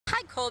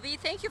Hi Colby,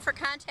 thank you for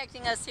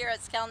contacting us here at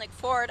Skalnek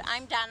Ford.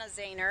 I'm Donna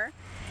Zaner,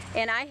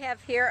 and I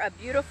have here a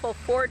beautiful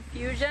Ford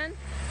Fusion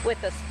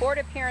with a sport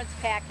appearance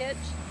package.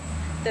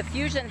 The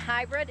Fusion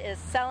Hybrid is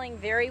selling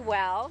very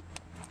well,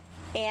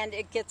 and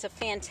it gets a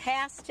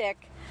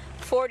fantastic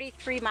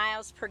 43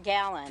 miles per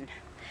gallon.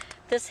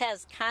 This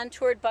has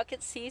contoured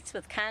bucket seats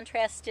with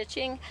contrast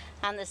stitching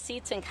on the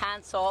seats and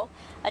console,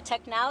 a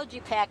technology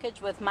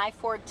package with My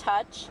Ford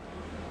Touch,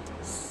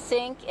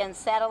 sync and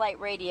satellite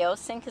radio.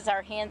 Sync is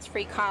our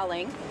hands-free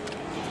calling.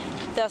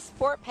 The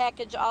sport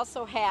package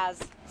also has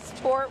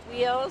sport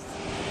wheels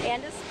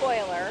and a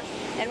spoiler,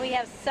 and we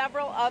have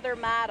several other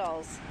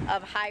models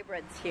of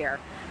hybrids here.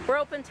 We're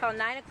open till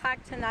 9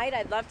 o'clock tonight.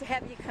 I'd love to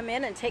have you come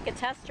in and take a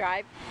test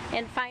drive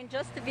and find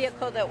just the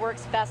vehicle that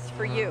works best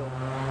for you.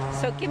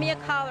 So give me a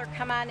call or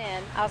come on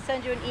in. I'll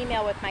send you an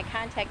email with my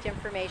contact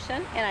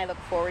information, and I look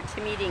forward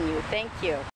to meeting you. Thank you.